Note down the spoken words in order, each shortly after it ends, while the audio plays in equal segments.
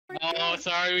Oh,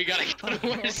 sorry, we gotta go to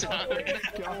war zone.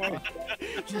 God.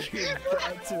 You've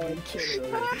got to be kidding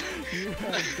me. You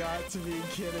have got to be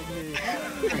kidding me.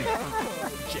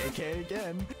 JK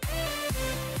again.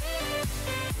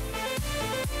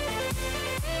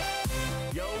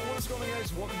 Yo, what is going on,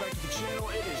 guys? Welcome back to the channel.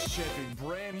 It is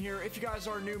ChampionBran here. If you guys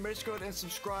are new, make sure to go ahead and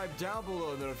subscribe down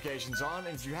below, notifications on.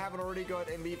 And if you haven't already, go ahead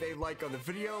and leave a like on the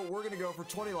video. We're gonna go for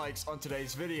 20 likes on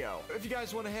today's video. If you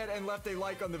guys went ahead and left a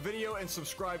like on the video and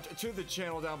subscribed to the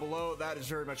channel down below, that is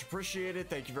very much appreciated.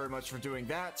 Thank you very much for doing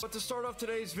that. But to start off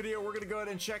today's video, we're gonna go ahead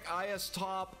and check IS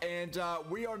top, and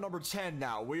we are number 10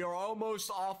 now. We are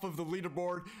almost off of the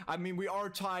leaderboard. I mean, we are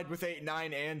tied with 8,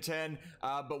 9, and 10,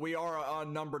 but we are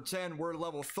on number 10. We're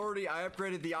level 30. I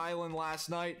upgraded the island last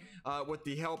night with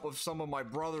the help of some of my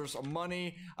brother's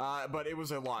money, but it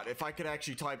was a lot. If I could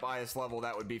actually type IS level,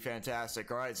 that would be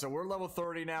fantastic. All right, so we're level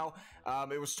 30 now.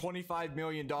 It was $25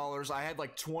 million. I had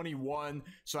like 21,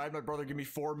 so I had my brother give me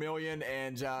 4 million,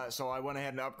 and so I went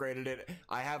ahead and upgraded it.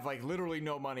 I have like literally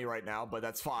no money right now, but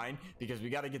that's fine because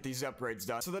we got to get these upgrades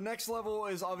done. So the next level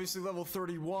is obviously level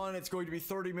 31. It's going to be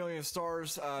 30 million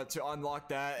stars to unlock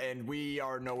that, and we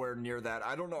are nowhere near that.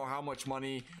 I don't know how much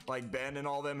money like Ben and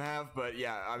all them have, but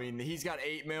yeah, I mean, he's got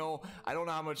 8 mil. I don't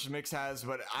know how much Mix has,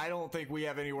 but I don't think we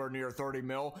have anywhere near 30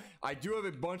 mil. I do have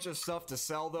a bunch of stuff to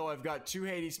sell though. I've got 2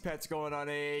 Hades pets going on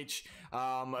a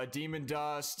demon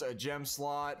dust, a gem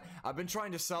slot. I've been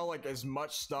trying to sell like as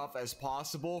much stuff as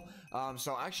possible.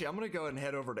 So actually I'm gonna go ahead and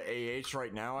head over to AH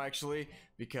right now actually,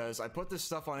 because I put this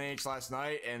stuff on AH last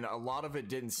night and a lot of it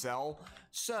didn't sell.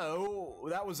 So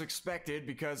that was expected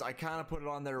because I kind of put it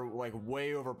on there like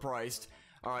way overpriced.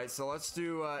 Alright, so let's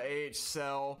do AH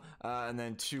sell, and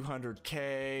then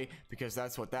 200k, because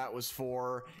that's what that was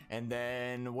for. And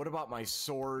then, what about my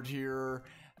sword here?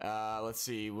 Let's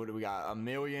see, what do we got? 1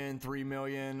 million, 3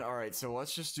 million. Alright, so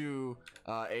let's just do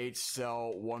AH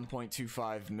sell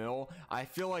 1.25 mil. I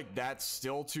feel like that's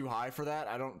still too high for that.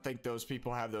 I don't think those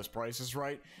people have those prices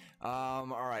right.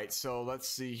 Alright, so let's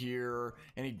see here.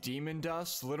 Any demon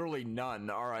dust? Literally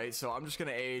none. Alright, so I'm just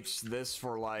gonna AH this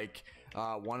for like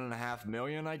 1.5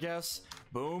 million, I guess.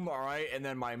 Boom. All right, and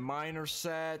then my miner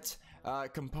set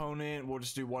component, we'll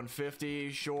just do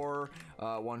 150. Sure.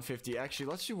 150. Actually,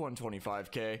 let's do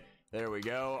 125k. There we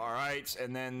go. All right,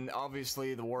 and then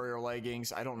obviously the warrior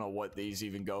leggings. I don't know what these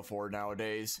even go for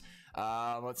nowadays.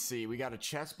 Let's see, we got a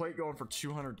chest plate going for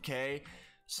 200k,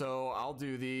 so I'll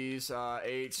do these.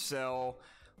 H sell,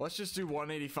 let's just do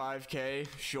 185k.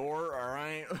 Sure. All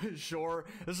right. Sure.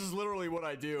 This is literally what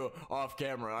I do off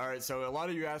camera. All right, so a lot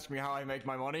of you ask me how I make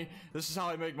my money. This is how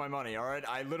I make my money. All right,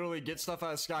 I literally get stuff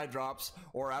out of sky drops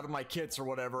or out of my kits or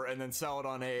whatever, and then sell it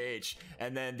on AH.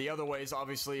 And then the other ways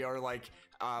obviously are like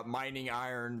mining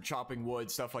iron, chopping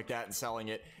wood, stuff like that, and selling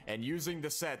it, and using the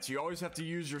sets. You always have to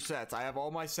use your sets. I have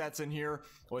all my sets in here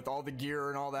with all the gear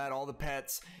and all that, all the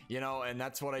pets, you know, and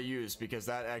that's what I use because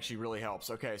that actually really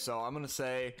helps. Okay, so I'm gonna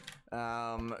say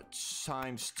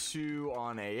times 2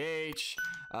 on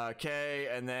AH. Okay,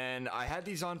 and then I had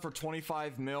these on for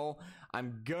 25 mil.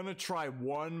 I'm gonna try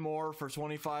one more for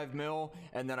 25 mil,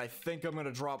 and then I think I'm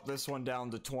gonna drop this one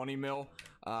down to 20 mil.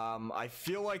 I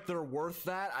feel like they're worth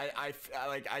that.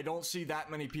 I don't see that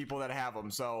many people that have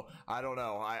them, so I don't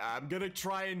know. I'm gonna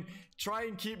try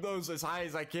and keep those as high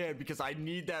as I can because I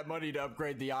need that money to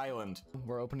upgrade the island.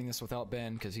 We're opening this without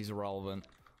Ben because he's irrelevant.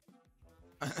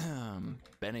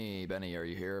 Benny, are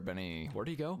you here? Benny, where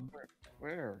do you go?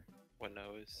 Where? One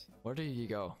knows. Where do you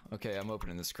go? Okay, I'm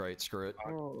opening this crate. Screw it.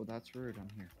 Oh, that's rude. I'm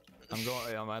here.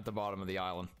 I'm at the bottom of the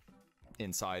island.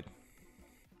 Inside.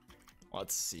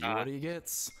 Let's see what he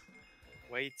gets.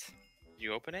 Wait,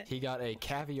 you open it? He got a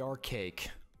caviar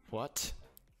cake. What?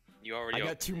 You already I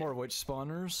got 2 more witch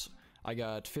spawners. I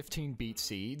got 15 beet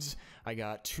seeds. I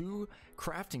got 2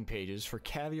 crafting pages for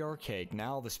caviar cake.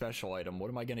 Now the special item.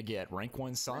 What am I gonna get? Rank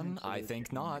 1 sun? I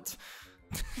think not.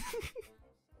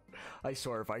 I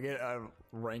swear, if I get a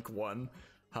rank 1,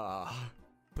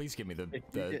 please give me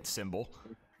the symbol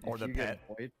or the pet.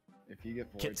 If you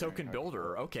get void, Kit token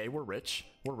builder. Okay, we're rich.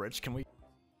 We're rich. Can we?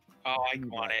 Oh, I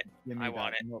want it. I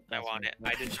want it. I want it.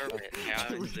 I deserve it. Yeah,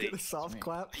 Can we get a soft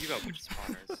clap? You got witch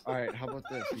spawners. All right, how about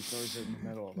this? He throws it in the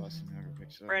middle of us and never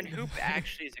picks it up. Bran, who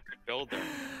actually is a good builder?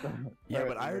 Yeah,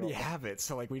 but I already have it,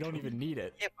 so like we don't even need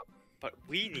it. Yeah, but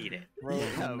we need it.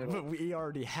 Yeah, but we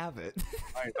already have it.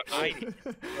 Alright, but I need it.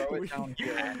 Throw it down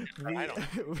here. I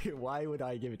don't. Why would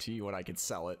I give it to you when I could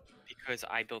sell it? Because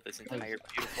I built this entire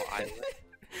beautiful island.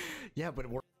 Yeah, but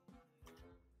we're...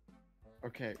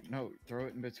 Okay, no, throw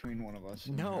it in between one of us.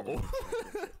 No.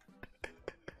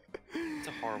 It's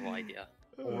a horrible idea.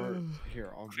 Or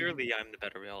here, Clearly, I'm the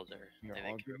better builder. Here, I I'll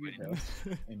think give you everybody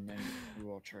this, and then we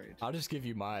will trade. I'll just give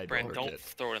you my Brent, door don't kit.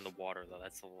 throw it in the water though.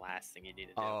 That's the last thing you need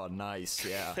to do. Oh, nice.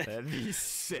 Yeah, that'd be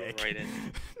sick. Right in.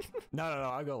 No,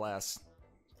 I'll go last.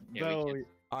 Yeah, we can.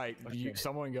 All right, you,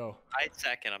 someone go. I'm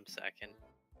second.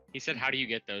 He said, "How do you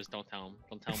get those?" Don't tell him.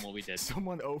 Don't tell him what we did.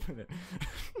 Someone open it.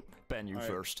 Ben, you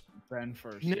first. Ben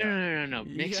first. No.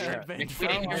 Mix. Yeah, We Ben didn't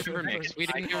first. remember mix. We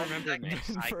didn't even remember mix.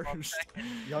 Ben I called first. second.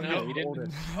 No, we didn't.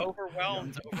 Oldest.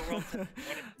 Overwhelmed.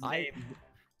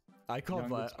 I called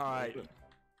Youngest that.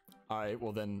 All right.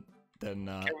 Well then,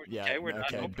 yeah. okay, we're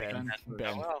not opening Ben. that.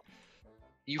 Ben. Oh, well.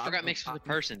 You forgot mix was a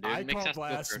person, dude. I Mix called has to go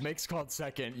last. first. Mix called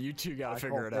second. You two gotta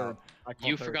figure it out.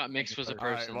 You forgot mix was a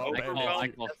person. well, Ben, I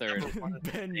call third.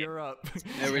 Ben, you're up.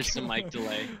 There was some mic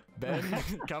delay. Ben,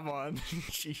 come on.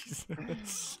 Jesus.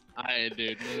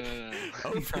 Dude. No.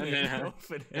 Open it.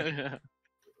 Open it.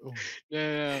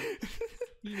 No.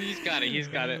 He's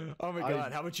got it. Oh my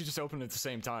God! How about you just open it at the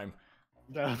same time?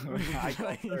 No, I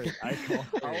call third.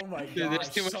 Oh my God! Dude, there's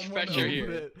too much pressure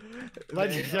here.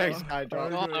 Legendary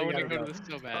Skydrop. Oh, I want to go to this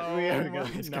so bad. Oh We gotta go my-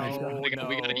 to this no, guy's We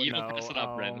gotta. You don't no, mess it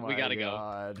up, Bren. oh We gotta my go.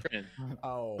 God. Bren,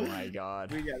 Oh my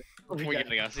God. We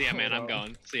gotta go. See ya, man. I'm Hold on.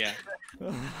 going. See ya.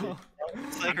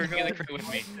 It's I'm like we're taking the going. crate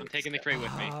with me. I'm taking the crate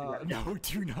with me. No,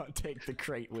 do not take the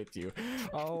crate with you.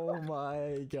 Oh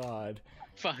my God.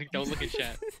 Fuck, don't look at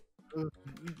chat. Look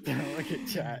at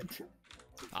chat.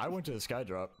 I went to the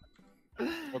Skydrop.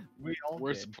 We all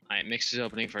Where's did. Alright, Mix is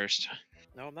opening first.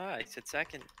 No, I'm not. I said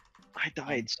second. I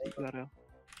died, so you gotta.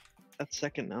 That's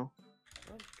second now.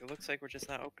 Well, it looks like we're just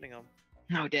not opening them.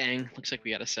 No, dang. Looks like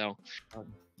we gotta sell. All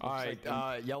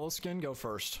right, yellow skin, go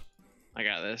first. I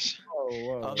got this. Oh,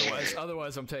 whoa.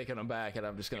 Otherwise, I'm taking them back and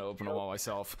I'm just gonna open them all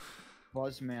myself.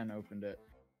 Buzzman opened it.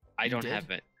 I don't did? have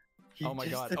it. He Oh my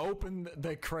just God! did- Open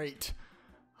the crate.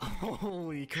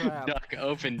 Holy crap! Duck,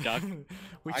 open, duck.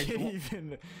 We I can't don't-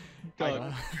 even.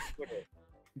 Duck.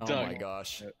 Oh Duck. my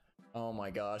gosh! Oh my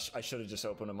gosh! I should have just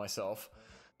opened it myself.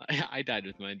 I died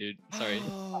with mine, dude. Sorry.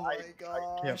 Oh my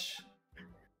gosh!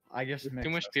 I guess Too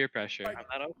much peer pressure. I'm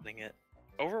not opening it.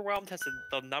 Overwhelmed has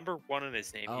the number 1 in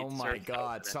his name. He Oh my deserves to God!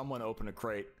 open it. Someone open a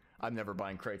crate. I'm never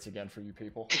buying crates again for you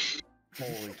people.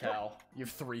 Holy cow! You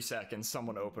have 3 seconds.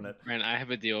 Someone open it. Brent, I have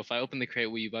a deal. If I open the crate,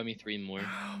 will you buy me 3 more?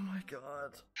 Oh my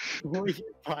God! Will you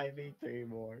buy me 3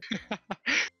 more?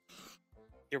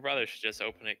 Your brother should just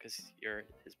open it because you're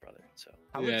his brother. So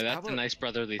Yeah, that's a nice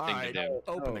brotherly thing to do.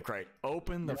 Open the crate.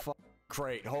 Open the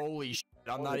crate. Holy shit!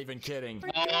 I'm not even kidding.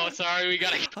 Oh, sorry, we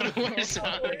gotta go to Oh war zone.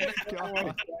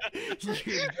 God.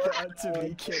 You've got to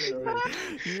be kidding me.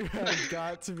 You have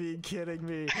got to be kidding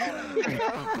me.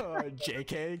 Oh,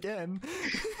 JK again.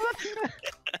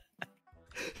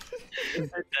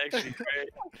 it's actually great.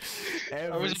 I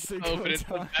Every was single open it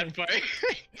time. that part.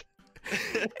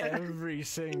 Every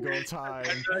single time.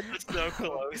 I'm just so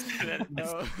close. And then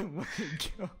Oh my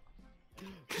God.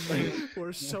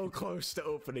 We're so close to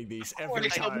opening these every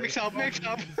Mix up, time. mix up, mix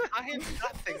up. I have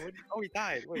nothing. Oh, he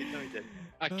died. Wait, no, he didn't.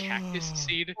 A cactus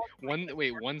seed.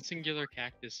 One singular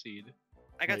cactus seed.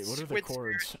 I got Wait, what are the squid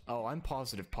chords? Oh, I'm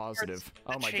positive. spirits.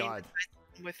 Oh my The chain God.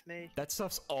 with me. That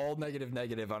stuff's all negative,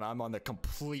 and I'm on the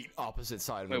complete opposite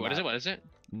side of the Wait, what is it? map. What is it?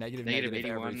 Negative, Negative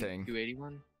negative 81. everything.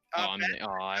 281. Uh,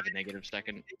 I have a negative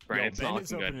second. Yo, Brent, it's not Ben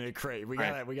is looking good. opening a crate. We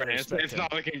Brent, gotta Brent, respect it's him.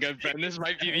 not looking good, Ben. This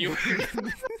might be the You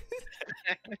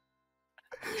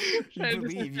gotta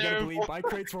believe. My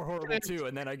crates were horrible too,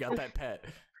 and then I got that pet.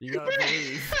 You gotta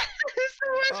believe.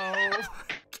 Oh,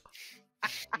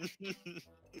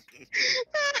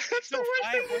 That's the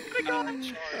worst thing you could have gotten.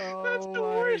 That's the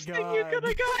worst thing you could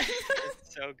have gotten.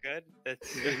 It's so good. It's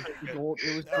so good. Gold,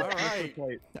 it was All right.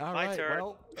 All My right. turn.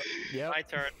 Well, yeah. My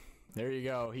turn. There you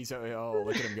go. He's oh,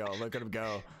 look at him go. Look at him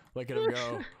go. Look at him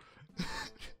go.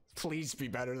 Please be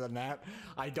better than that.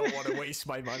 I don't want to waste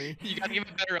my money. You gotta give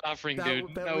a better offering,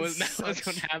 dude. That was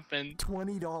what happened.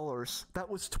 $20. That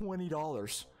was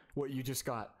 $20. What you just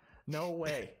got? No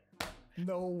way.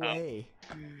 No way.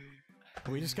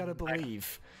 We just gotta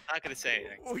believe. Not gonna say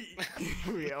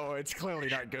anything. Oh, it's clearly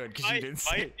not good because you didn't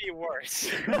say. Might be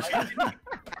worse.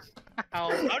 Ow.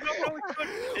 Oh no, it's good.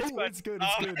 Oh, it's good.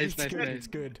 It's Nice, good. nice, It's good. nice. It's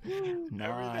good.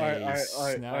 Alright, Nice.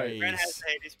 alright. Brent has Nice.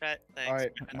 Hades pet. Thanks.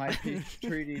 Alright, Brent. my peace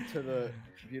treaty to the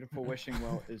beautiful wishing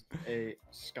well is a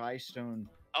skystone.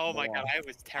 Oh my god, I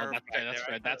was Oh, terrified. that's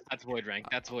there. right. That's void rank.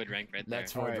 That's void rank right there.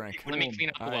 That's void Alright. rank. Let me clean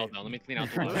out the well, Alright. though. Let me clean out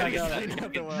the well. Let me Get clean that- out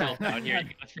get the the well. melt down here. You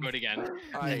gotta throw it again.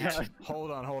 Alright, Yeah.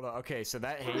 hold on. Okay, so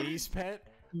that Hades pet,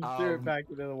 Threw it back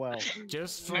into the well.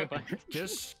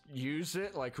 just use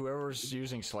it like whoever's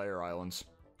using Slayer Islands.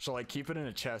 So like keep it in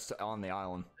a chest on the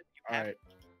island. Alright.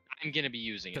 I'm gonna be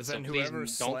using it. Because So then please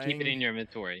whoever's don't keep it slaying- in your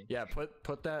inventory. Yeah,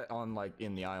 put that on like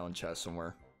in the island chest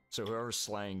somewhere, so whoever's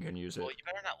slaying can use it. Well, you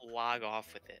better not log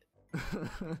off with it.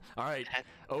 All right,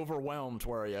 overwhelmed.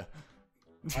 Where are you?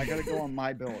 I gotta go on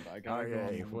my build. I gotta go.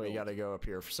 Okay, On my well, you build. gotta go up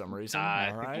here for some reason.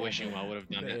 I All think right. wishing well would have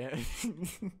done it.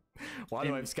 Why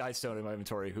do I have Skystone in my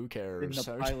inventory? Who cares? In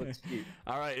the pilot seat.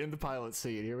 All right, in the pilot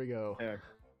seat. Here we go. There.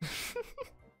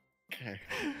 Okay.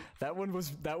 That one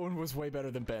was way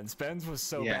better than Ben's. Ben's was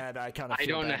so Yeah. bad. I kind of. I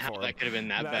don't know how that could have been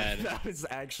that bad. That was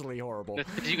actually horrible. That's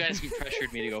because you guys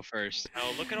pressured me to go first.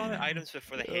 Oh, look at all the items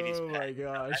before the Hades Oh pet. my That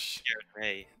gosh. scared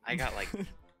me. I got like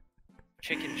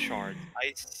chicken shards,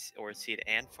 ice ore seed,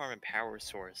 ant farm, and power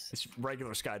source. It's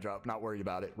regular sky drop. Not worried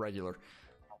about it. Regular.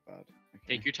 Not bad.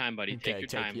 Okay. Take your time, buddy. Take your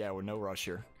time. Yeah, we're no rush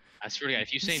here. I swear to God,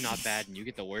 if you say not bad and you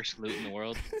get the worst loot in the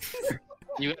world,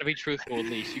 you gotta be truthful at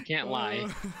least. You can't lie.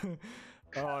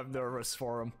 Oh, I'm nervous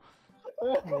for him.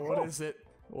 What is it?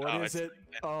 What is it?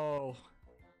 Oh.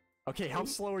 Okay, how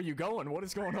slow are you going? What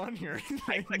is going on here?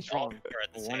 It's wrong.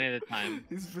 One at a time.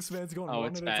 This man's going Oh,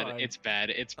 one it's at bad. a time. It's bad.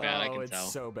 It's bad. I Oh, can it's tell.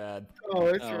 so bad. Oh,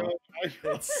 it's Oh. really.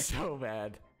 It's so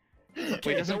bad. Wait,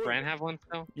 doesn't Bran have one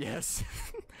still? Yes.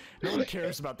 No one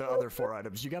cares about the other 4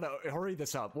 items. You gotta hurry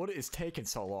this up. What is taking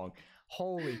so long?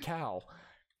 Holy cow.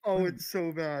 Oh, it's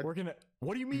so bad. We're gonna.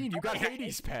 What do you mean? You got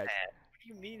Hades pet? What do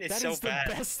you mean it's That so is the bad?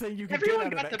 best thing you can Everyone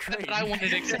get out got of the that pet crate. that I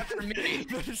wanted except for me.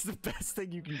 That is the best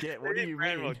thing you can get. What do Maybe you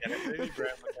Bran will mean? get it. Maybe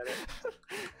Bran will get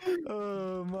it.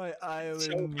 Oh, my It's island.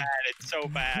 so bad. It's so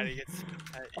bad. He gets.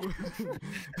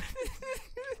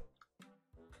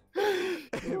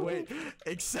 Wait,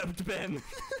 except Ben.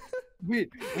 Wait.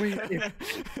 If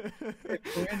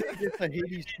Brandon gets a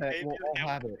Hades pet, we'll all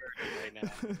have it. Right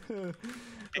now.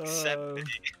 Except me.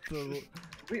 the-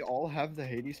 We all have the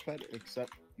Hades pet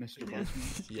except Mr.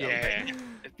 Buzzman. Yeah.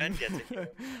 If Ben gets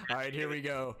it. All right, here we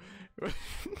go.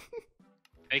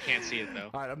 They can't see it though.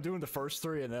 All right, I'm doing the first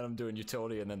 3, and then I'm doing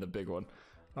utility, and then the big one.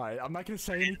 All right, I'm not gonna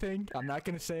say anything. I'm not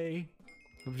gonna say.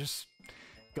 I'm just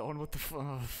going with the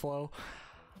flow.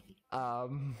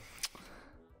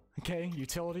 Okay,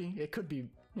 utility. It could be,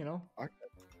 you know,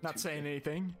 not saying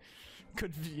anything.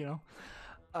 Could be, you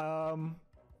know.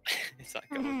 It's not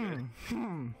going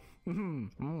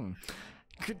good.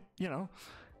 Could, you know,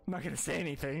 I'm not gonna say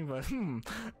anything, but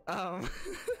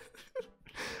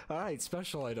Alright,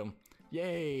 special item.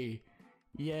 Yay.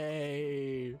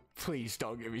 Yay. Please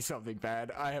don't give me something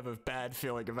bad. I have a bad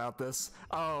feeling about this.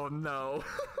 Oh no.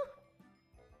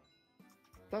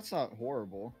 That's not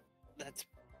horrible. That's.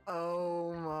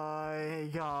 Oh my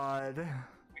god.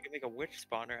 We can make a witch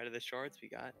spawner out of the shards we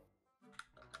got.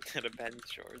 Out of Ben's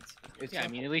shards. It's Yeah, I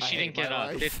not- mean, at least I you hate didn't get my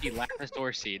a life. 50 last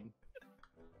ore seed.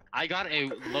 I got a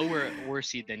lower ore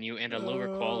seed than you and a lower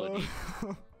quality.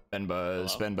 Ben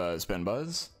Buzz, Hello? Ben Buzz, Ben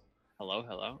Buzz. Hello,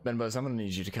 hello. Ben Buzz, I'm gonna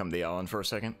need you to come to the island for a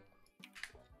second.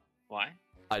 Why?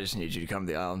 I just need you to come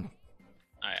to the island.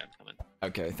 I am coming.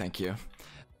 Okay, thank you.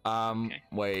 Okay.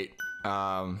 Wait.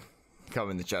 Come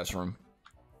in the chest room.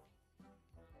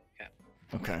 Okay.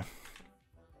 Okay.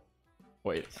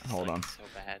 Wait, This is, hold like, on. So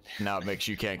bad. Now it makes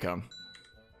you can't come.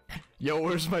 Yo,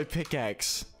 where's my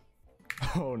pickaxe?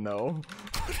 Oh no.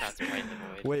 Shots are right in the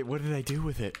void. Wait, what did I do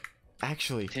with it?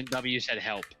 Actually, Tim W said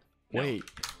help. No. wait.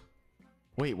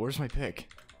 Wait, where's my pick?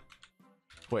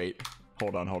 Wait.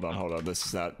 Hold on. This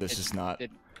is not. Did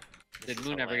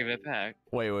Moon ever give it back?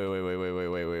 Wait. You Wait.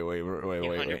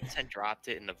 100% dropped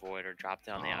it in the void or dropped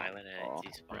it on the island and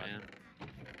it despawned. Bran.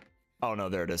 Oh no,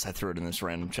 there it is. I threw it in this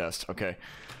random chest. Okay.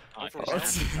 Oh, I Overwhelmed.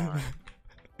 forgot.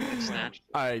 It's snatched.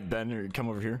 Alright, Ben, come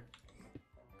over here.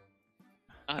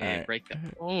 Oh, yeah, Alright. break that.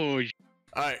 Oh,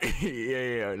 Alright,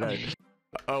 yeah. No.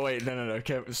 Oh wait, no.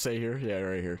 Can't stay here. Yeah,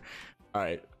 right here.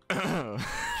 Alright.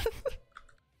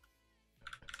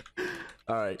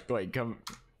 Alright, wait, come.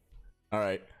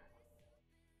 Alright.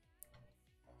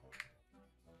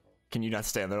 Can you not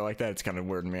stand there like that? It's kind of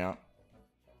weirding me out.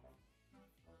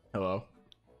 Hello?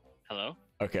 hello?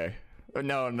 Okay.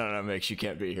 No, Mix, you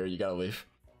can't be here. You gotta leave.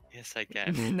 Yes, I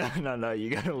can. No, you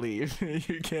gotta leave.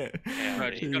 You can't. Yeah, Bro,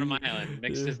 already. just go to my island.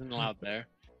 Mix isn't allowed there.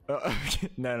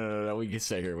 No, we can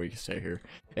stay here.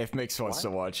 If Mix wants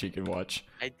to watch, he can watch.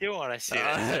 I do want to see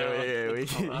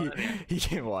this. He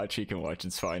can watch,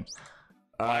 it's fine.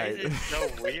 Why Alright. is it so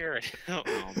weird? Oh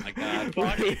my god.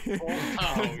 Body full.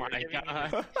 Oh my You're giving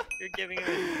god. him- You're giving him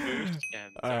his boost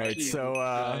gems. Alright, Jesus so,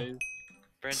 Christ.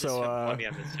 Brent so, just spent money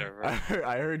on the server.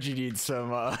 I heard you need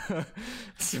some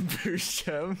some boost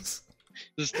gems.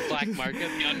 This is the black market,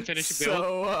 the unfinished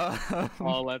build. So,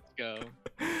 Oh, let's go.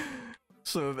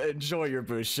 so enjoy your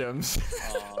boost gems.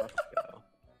 Aw, let's go.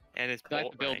 And his I have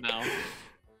bolt to build rank. now.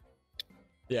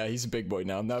 Yeah, he's a big boy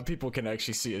now. Now people can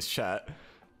actually see his chat.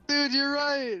 Dude, you're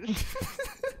right.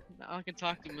 Now I can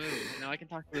talk to Moo. Now I can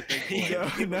talk to the big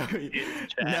boy.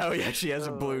 Now he actually has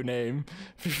a blue name.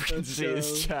 People can see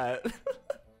his chat.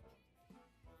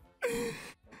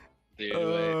 Dude,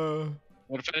 wait.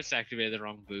 What if I just activated the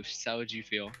wrong boosts? How would you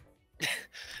feel?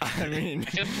 I mean, I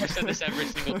feel like I've said this every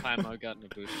single time I've gotten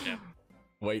a boost. Yeah.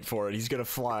 wait for it. He's gonna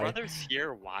fly. Brother's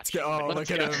here watching. Oh, look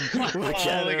at him! Look Oh,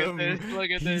 at look at him! this, look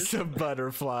at He's this. a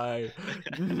butterfly.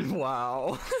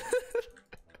 Wow.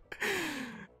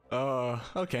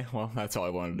 Okay. Well, that's all I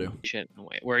wanted to do. Shit.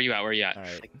 Wait, where are you at? Where are you at? All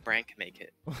right. Like Bran can make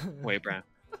it. Wait, Bran.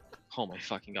 Oh my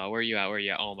fucking god. Where are you at? Where are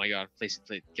you at? Oh my god. Place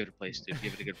it. Give it a place, dude.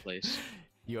 Give it a good place.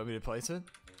 You want me to place it?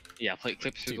 Yeah. Clip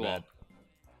through Too the wall.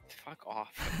 Fuck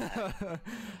off.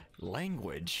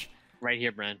 Language. Right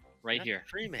here, Bran. Right Not here.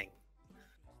 Streaming.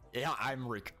 Yeah, I'm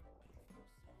Rick.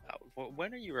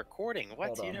 When are you recording?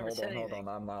 What? You never said anything.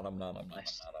 I'm not. I'm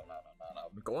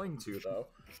going to though.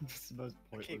 This is the most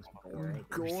Okay, pointless part.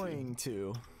 Going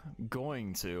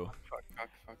to. Fuck.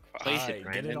 Place it, Alright, get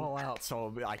Brandon. it all out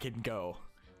so I can go.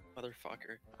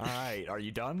 Motherfucker. Alright, are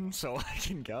you done so I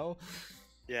can go?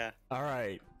 Yeah.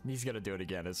 Alright, he's gonna do it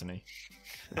again, isn't he?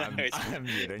 Anyways, I'm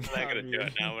muting. I'm not gonna do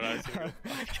it now, but I was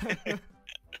gonna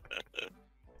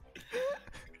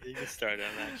You can start on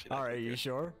actually. Alright, you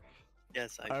sure?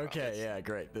 Yes, I Okay, promise. yeah,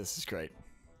 great. This is great.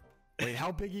 Wait,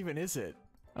 how big even is it?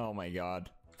 Oh my god.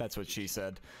 That's what she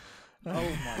said. Oh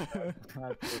my god.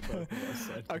 That's what both of us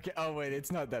said. Okay, oh wait,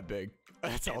 it's not that big.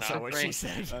 That's Okay, also not what great. she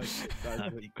said. That's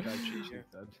what she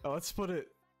said. Oh, let's put it...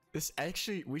 This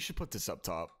actually, we should put this up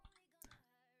top.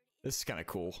 This is kind of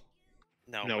cool.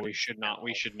 No, No, what we if- should not.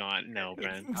 We should not. No,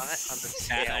 Bran. Not on the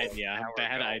Bad scale idea. of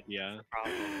Bad our idea.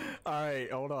 problem.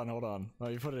 Alright, hold on.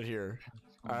 Let me put it here.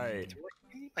 Alright.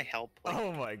 You need my help. Like,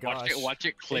 Oh my gosh. Watch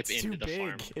it clip it's into too the big.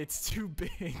 farm. It's too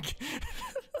big.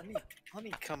 let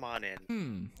me come on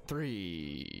in.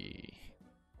 3,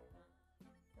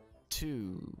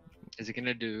 2, Is it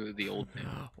gonna do the old thing?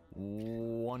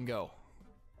 1 go.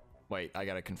 Wait, I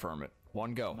gotta confirm it.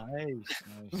 1 go.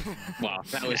 Nice. Wow,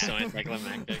 that was so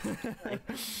anticlimactic.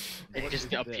 It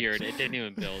just appeared. It didn't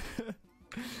even build.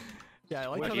 Yeah, I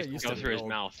like how You they used go to through his build.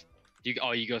 mouth. You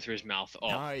go through his mouth. Oh,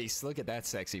 Nice. Look at that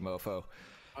sexy mofo.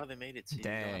 Oh, they made it so you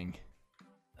Dang.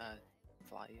 don't,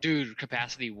 fly. dude,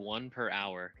 capacity 1 per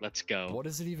hour. Let's go. What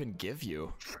does it even give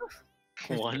you?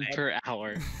 1 per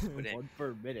hour. Put in. 1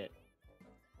 per minute.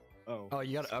 Oh. Oh,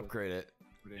 you gotta upgrade it.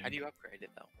 How do you upgrade it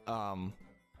though?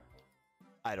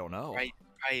 I don't know. Right,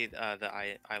 the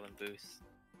island boost.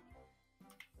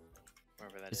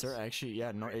 Wherever that is. Is there actually?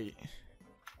 Yeah, no.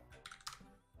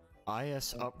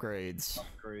 IS upgrades.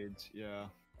 Upgrades, yeah.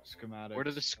 Schematics. Where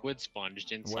do the squid spawn?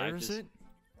 Just inside? Where is it?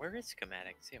 Where is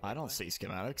schematics? Yeah, I don't what? see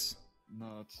schematics.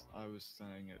 No, I was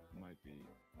saying it might be.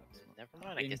 Never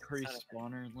mind. I guess it's Increase not a-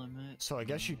 spawner limit. So I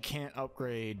guess you can't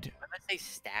upgrade. Unless they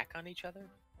stack on each other.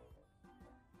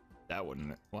 That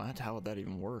wouldn't. What? How would that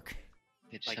even work?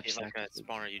 They just Like have if like a seconds.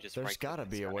 spawner, you just. There's right-click gotta the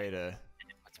be a sky way to. and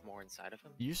it puts more inside of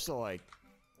them. Used to like.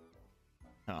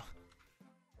 Huh.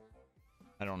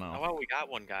 I don't Oh know. well, we got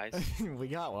one, guys. We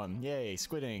got one. Yay,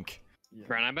 Squid Ink. Yeah.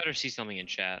 Bran, I better see something in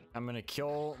chat. I'm gonna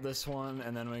kill this one,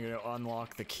 and then I'm gonna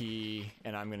unlock the key,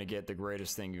 and I'm gonna get the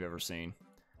greatest thing you've ever seen.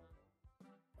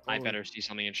 I better see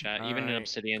something in chat. Even an Alright.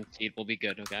 obsidian seed will be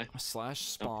good, okay? Slash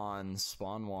spawn,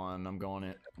 spawn 1. I'm going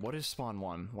it. What is spawn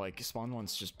 1? Like, spawn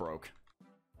 1's just broke.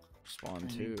 Spawn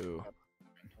 2.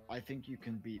 I think you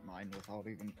can beat mine without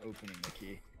even opening the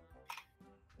key.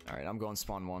 Alright, I'm going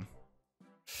spawn 1.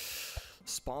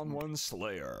 Spawn 1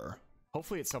 Slayer.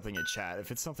 Hopefully it's something in chat.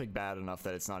 If it's something bad enough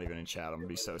that it's not even in chat, I'm gonna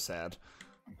be so sad.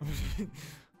 I'm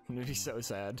gonna be so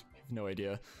sad. I have no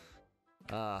idea.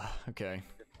 Okay.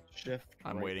 Shift.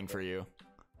 I'm right waiting for you.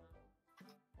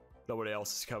 Nobody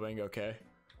else is coming, okay?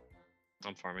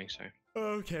 I'm farming, sorry.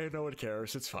 Okay, no one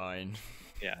cares. It's fine.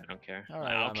 Yeah, I don't care. Alright,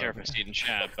 I don't I'm care if I open. see it in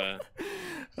chat, but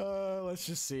Let's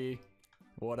just see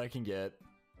what I can get.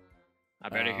 I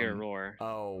better hear a Um, roar.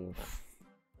 Oh.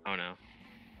 Oh no.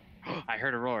 I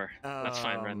heard a roar. That's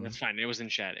fine, Bran. That's fine. It was in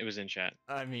chat. It was in chat.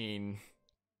 I mean,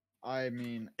 I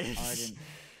mean,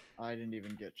 I didn't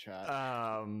even get chat.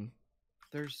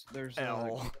 There's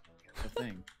L. a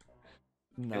thing.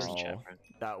 No, It was in chat, Bran.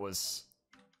 that was.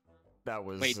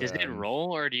 Wait, does it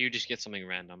roll or do you just get something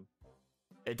random?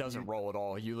 It doesn't roll at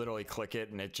all. You literally click it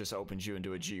and it just opens you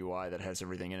into a GUI that has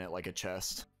everything in it, like a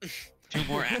chest. 2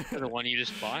 more after the one you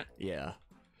just bought? Yeah.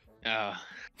 Oh,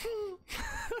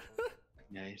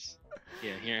 nice.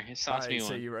 Yeah, here, sauce me Alright,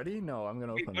 so one. you ready? No, I'm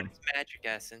gonna Wait, open what them. is magic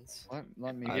essence?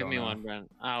 Let me I Give don't me know. one, Bran.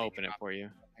 I'll open it for you.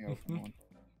 open one.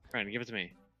 Bran, give it to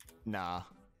me. Nah.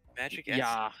 Magic Yeah.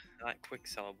 essence, not quick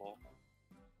sellable.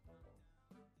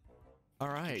 All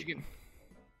right.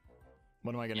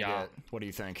 What am I gonna Yeah. get? What do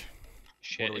you think?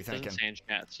 Shit, are we it doesn't thinking? say in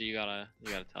chat, so you gotta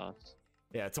tell us.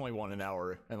 Yeah, it's only 1 an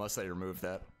hour, unless they remove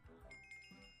that.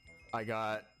 I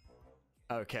got...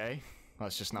 Okay,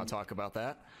 let's just not talk about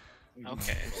that.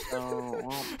 Okay, so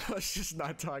well, Let's just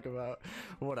not talk about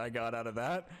what I got out of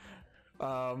that.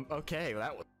 Okay,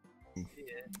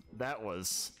 that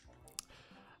was...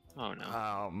 oh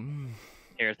no.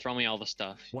 Here, throw me all the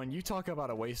stuff. When you talk about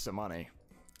a waste of money...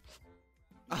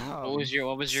 What was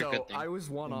your so good thing? I was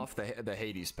one off the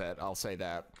Hades pet, I'll say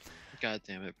that. God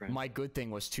damn it, Brent. My good thing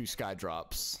was 2 sky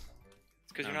drops.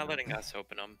 It's because you're not letting us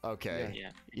open them. Okay. Yeah.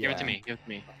 Give it to me. Give it to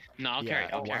me. No, I'll carry.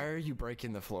 I'll Why carry. are you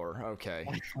breaking the floor? Okay.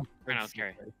 Brent, I'll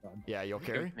carry. Yeah, you'll Give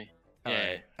carry? it to me. All Yeah.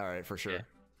 right. All right, for sure.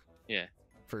 Yeah.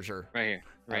 For sure. Right here.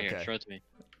 Right here. Okay. Throw it to me.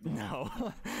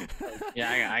 No.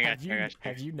 Yeah, I got you.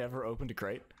 Have you never opened a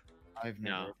crate? I've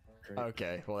No. never.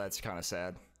 Okay, well that's kind of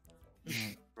sad.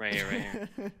 Right here. Right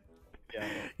here. Yeah.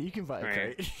 You can buy a Right.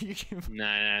 crate. You can...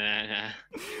 Nah.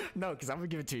 No, because I'm gonna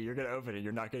give it to you. You're gonna open it.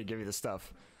 You're not gonna give me the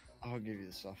stuff. I'll give you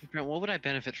the stuff. Brent, what would I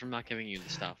benefit from not giving you the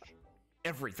stuff?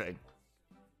 Everything.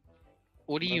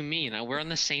 What do you mean? We're on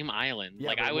the same island. Yeah,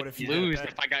 like but I what would if you did a lose pet?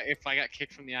 if I got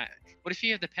kicked from the island. What if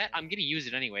you have the pet? I'm gonna use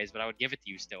it anyways, but I would give it to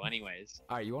you still anyways.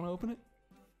 All right, you want to open it?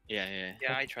 Yeah.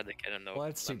 Yeah, I tried to get him though. Well,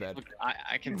 that's too bad. Look,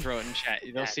 I can throw it in chat.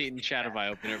 They'll see it in chat if I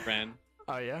open it, Brent.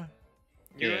 Oh yeah.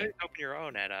 You Yeah. always open your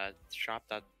own at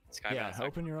shop.skybounds. Yeah.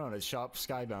 Open your own. It's shop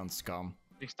SkyBounds.com.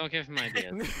 Just don't give him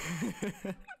ideas.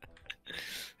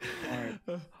 Alright,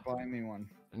 buy me one.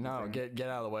 No, Okay. get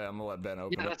out of the way. I'm gonna let Ben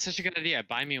open Yeah, it. that's such a good idea.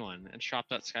 Buy me one and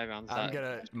shop.skybounds. I'm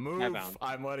gonna move. Skybound.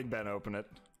 I'm letting Ben open it.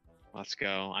 Let's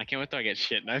go. I can't wait till I get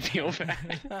shit and I feel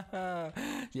bad.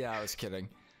 Yeah, I was kidding.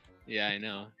 Yeah, I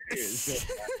know.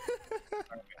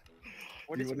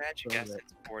 What You is would've magic thrown it.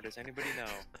 essence for? Does anybody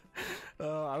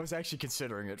know? I was actually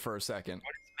considering it for a second.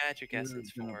 What is magic You would've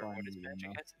essence been a for? What blind is leader, magic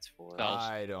no? essence for? Spells.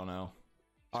 I don't know.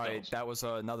 All right, Spells. that was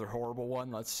another horrible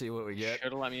one. Let's see what we get.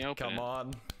 Should've let me open Come it.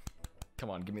 on. Come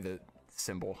on, give me the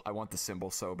symbol. I want the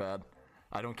symbol so bad.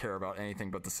 I don't care about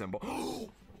anything but the symbol.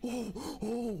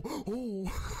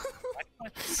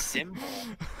 What symbol?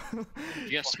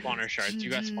 You got spawner shards. You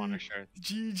got spawner shards.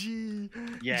 GG.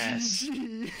 Yes.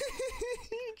 GG.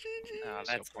 Oh,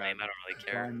 that's so lame. I proud. don't really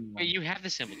Buy care. me Wait, one. you have the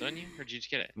symbol, don't you? Or did you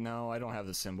just get it? No, I don't have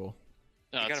the symbol.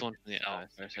 Oh, You that's gotta the one. put Yeah.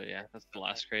 yourself. So yeah, that's the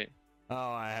last crate. Oh,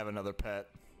 I have another pet.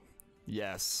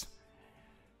 Yes.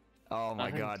 Oh my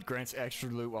Nice. god. Grants extra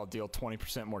loot while deal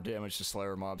 20% more damage to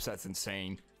Slayer mobs. That's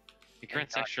insane. It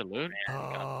grants God, extra loot.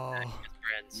 Oh,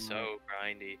 Brand's so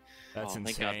grindy. that's Oh,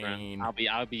 thank God, insane. Brent.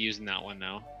 I'll be using that one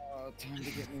now. Time to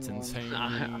get me It's one.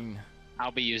 insane. I'll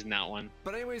be using that one.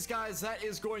 But anyways, guys, that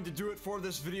is going to do it for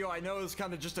this video. I know it's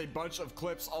kind of just a bunch of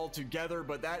clips all together,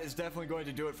 but that is definitely going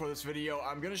to do it for this video.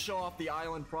 I'm going to show off the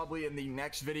island probably in the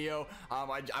next video. I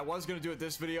was going to do it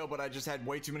this video, but I just had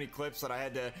way too many clips that I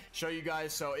had to show you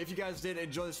guys. So if you guys did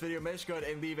enjoy this video, make sure to go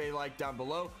ahead and leave a like down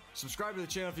below. Subscribe to the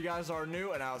channel if you guys are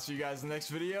new, and I'll see you guys in the next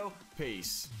video.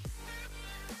 Peace.